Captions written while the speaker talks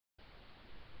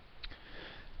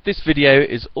This video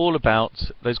is all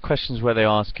about those questions where they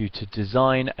ask you to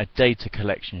design a data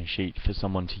collection sheet for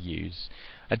someone to use.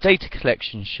 A data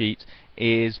collection sheet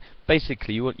is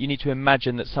basically you need to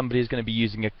imagine that somebody is going to be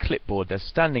using a clipboard. They're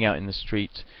standing out in the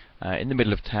street in the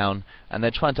middle of town and they're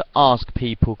trying to ask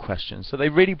people questions. So they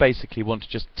really basically want to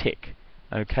just tick,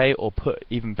 okay, or put,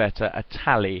 even better, a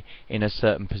tally in a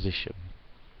certain position.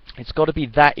 It's got to be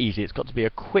that easy. It's got to be a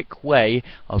quick way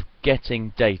of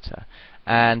getting data.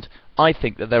 And I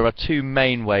think that there are two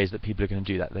main ways that people are going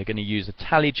to do that. They're going to use a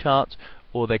tally chart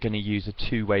or they're going to use a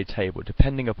two-way table,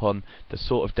 depending upon the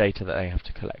sort of data that they have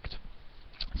to collect.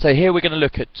 So here we're going to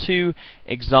look at two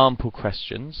example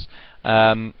questions.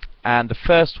 And the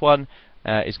first one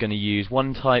is going to use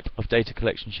one type of data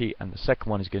collection sheet, and the second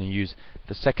one is going to use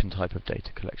the second type of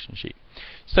data collection sheet.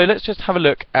 So let's just have a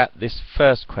look at this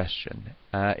first question.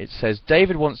 It says,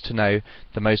 David wants to know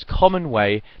the most common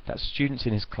way that students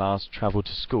in his class travel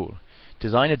to school.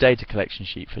 Design a data collection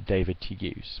sheet for David to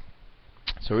use.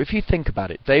 So if you think about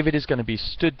it, David is going to be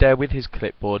stood there with his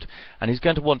clipboard and he's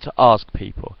going to want to ask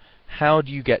people, how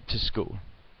do you get to school?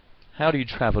 How do you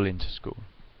travel into school?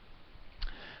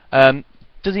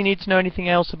 Does he need to know anything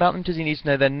else about them? Does he need to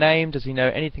know their name? Does he know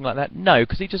anything like that? No,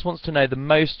 because he just wants to know the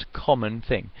most common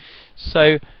thing.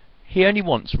 So he only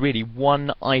wants really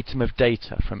one item of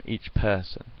data from each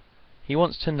person. He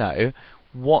wants to know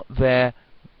what their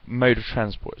mode of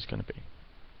transport is going to be.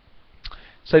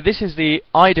 So this is the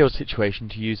ideal situation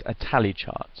to use a tally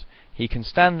chart. He can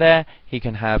stand there, he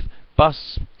can have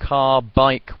bus, car,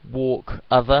 bike, walk,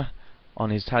 other on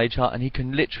his tally chart, and he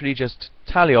can literally just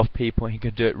tally off people and he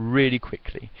can do it really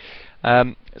quickly.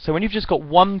 So when you've just got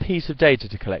one piece of data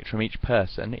to collect from each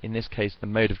person, in this case the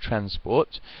mode of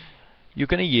transport, you're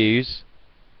going to use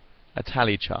a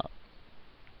tally chart.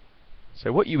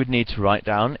 So what you would need to write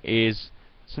down is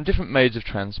some different modes of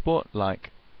transport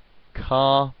like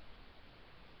car,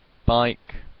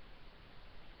 bike,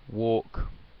 walk,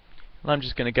 and I'm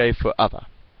just going to go for other.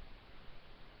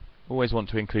 Always want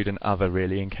to include an other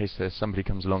really in case there's somebody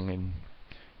comes along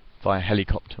via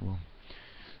helicopter or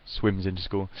swims into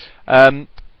school.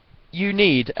 You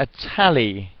need a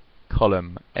tally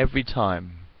column every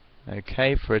time.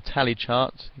 Okay, for a tally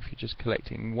chart, if you're just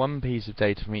collecting one piece of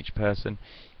data from each person,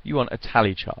 you want a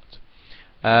tally chart.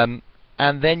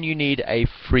 And then you need a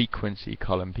frequency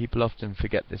column. People often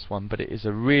forget this one, but it is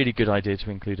a really good idea to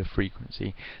include a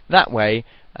frequency. That way,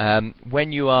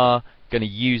 when you are going to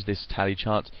use this tally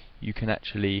chart, you can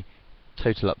actually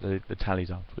total up the tallies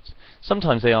afterwards.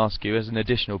 Sometimes they ask you, as an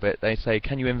additional bit, they say,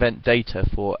 can you invent data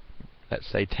for, let's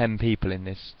say, 10 people in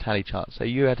this tally chart? So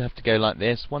you would have to go like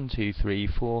this, 1, 2, 3,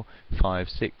 4, 5,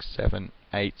 6, 7,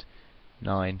 8,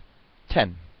 9,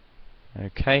 10.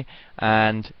 Okay,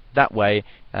 and that way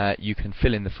you can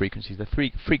fill in the frequencies.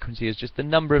 The frequency is just the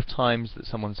number of times that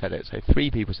someone said it. So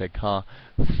 3 people said car,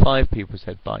 5 people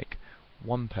said bike,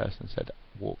 1 person said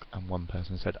walk, and 1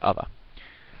 person said other.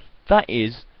 That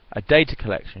is a data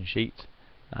collection sheet.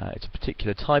 It's a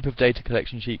particular type of data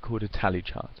collection sheet called a tally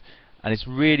chart, and it's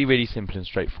really, really simple and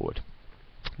straightforward.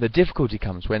 The difficulty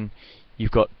comes when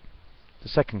you've got the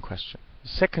second question. The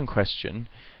second question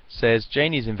says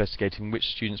Janie is investigating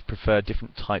which students prefer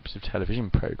different types of television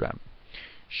program.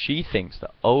 She thinks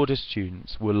that older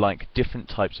students will like different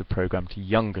types of program to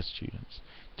younger students.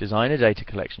 Design a data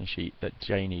collection sheet that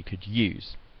Janie could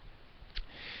use.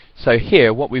 So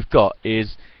here what we've got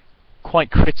is,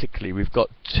 quite critically, we've got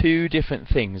two different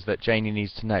things that Janie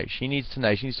needs to know. She needs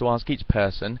to ask each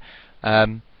person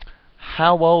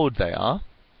how old they are,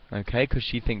 okay, because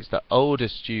she thinks that older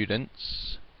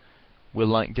students will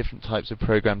like different types of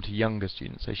program to younger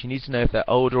students. So she needs to know if they're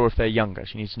older or if they're younger.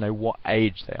 She needs to know what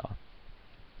age they are.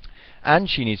 And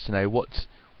she needs to know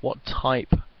what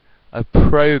type of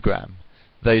program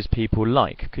those people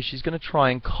like, because she's going to try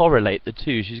and correlate the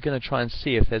two. She's going to try and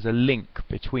see if there's a link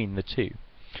between the two.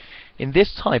 In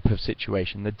this type of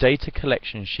situation, the data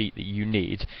collection sheet that you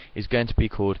need is going to be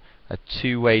called a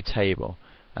two-way table,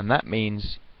 and that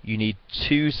means you need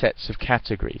 2 sets of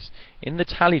categories. In the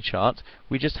tally chart,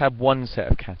 we just had 1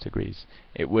 set of categories.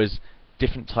 It was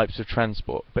different types of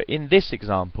transport. But in this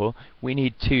example, we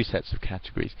need 2 sets of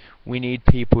categories. We need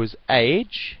people's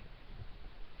age,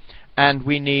 and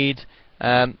we need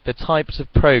the types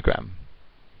of program.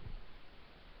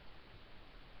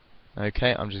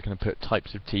 Okay, I'm just going to put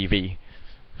types of TV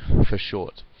for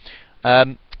short.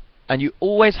 And you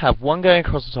always have one going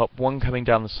across the top, one coming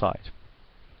down the side.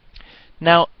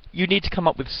 Now, you need to come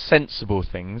up with sensible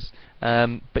things,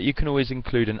 but you can always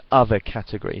include an other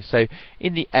category. So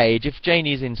in the age, if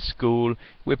Janie's in school,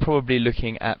 we're probably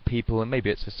looking at people, and maybe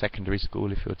it's a secondary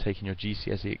school if you're taking your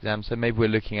GCSE exam, so maybe we're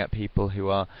looking at people who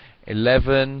are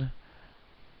 11,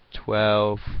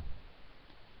 12,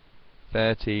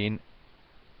 13,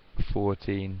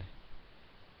 14,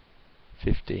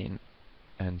 15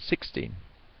 and 16,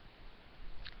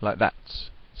 like that.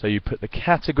 So you put the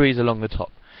categories along the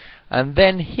top. And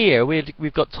then here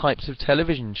we've got types of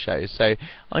television shows. So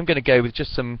I'm going to go with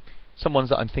just some ones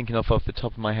that I'm thinking of off the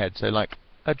top of my head. So like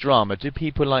a drama. Do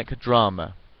people like a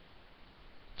drama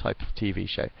type of TV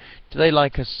show? Do they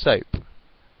like a soap?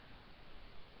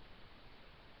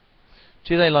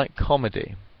 Do they like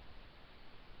comedy?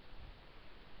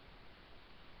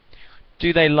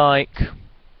 Do they like,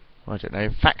 I don't know,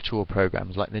 factual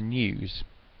programs like the news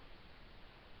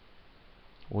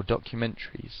or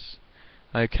documentaries?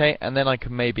 Okay, and then I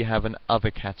can maybe have an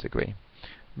other category.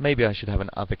 Maybe I should have an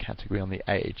other category on the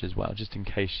age as well, just in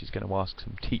case she's going to ask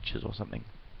some teachers or something.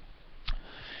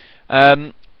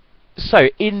 So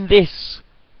in this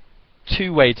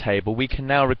two-way table, we can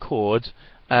now record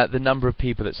the number of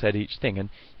people that said each thing, and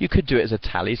you could do it as a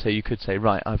tally. So you could say,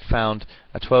 right, I've found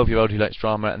a 12-year-old who likes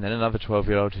drama, and then another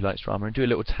 12-year-old who likes drama, and do a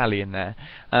little tally in there.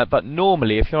 But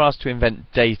normally, if you're asked to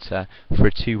invent data for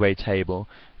a two-way table,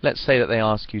 let's say that they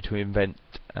ask you to invent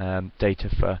data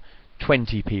for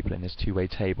 20 people in this two-way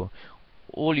table.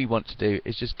 All you want to do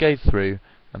is just go through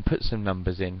and put some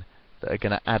numbers in that are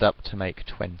going to add up to make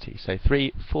 20. So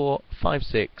 3, 4, 5,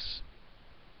 6,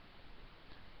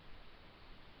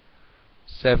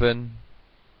 7,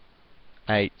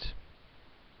 8,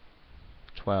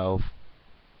 12,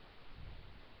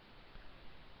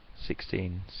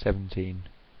 16, 17,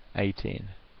 18,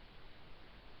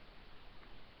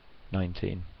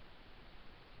 19,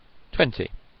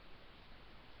 20.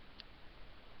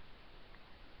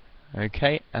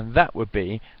 Okay, and that would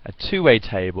be a two-way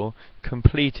table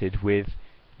completed with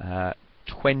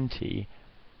 20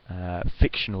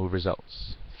 fictional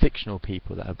results, fictional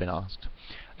people that have been asked.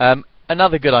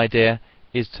 Another good idea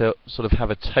is to sort of have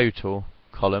a total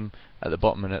column at the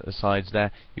bottom and at the sides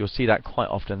there. You'll see that quite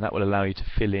often. That will allow you to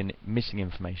fill in missing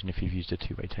information if you've used a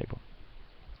two-way table.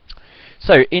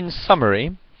 So, in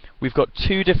summary, we've got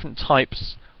two different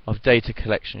types of data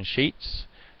collection sheets.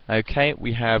 Okay,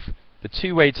 we have the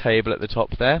two-way table at the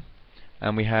top there,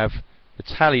 and we have the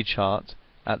tally chart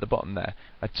at the bottom there.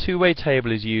 A two-way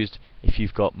table is used if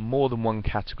you've got more than one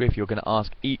category, if you're going to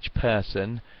ask each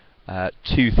person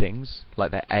two things,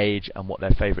 like their age and what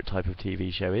their favourite type of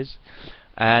TV show is.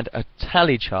 And a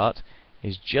tally chart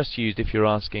is just used if you're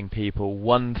asking people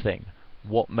one thing.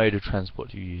 What mode of transport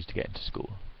do you use to get into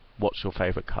school? What's your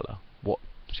favourite colour? What's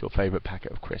your favourite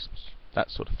packet of crisps? That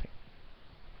sort of thing.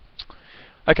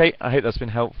 Okay, I hope that's been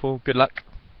helpful. Good luck.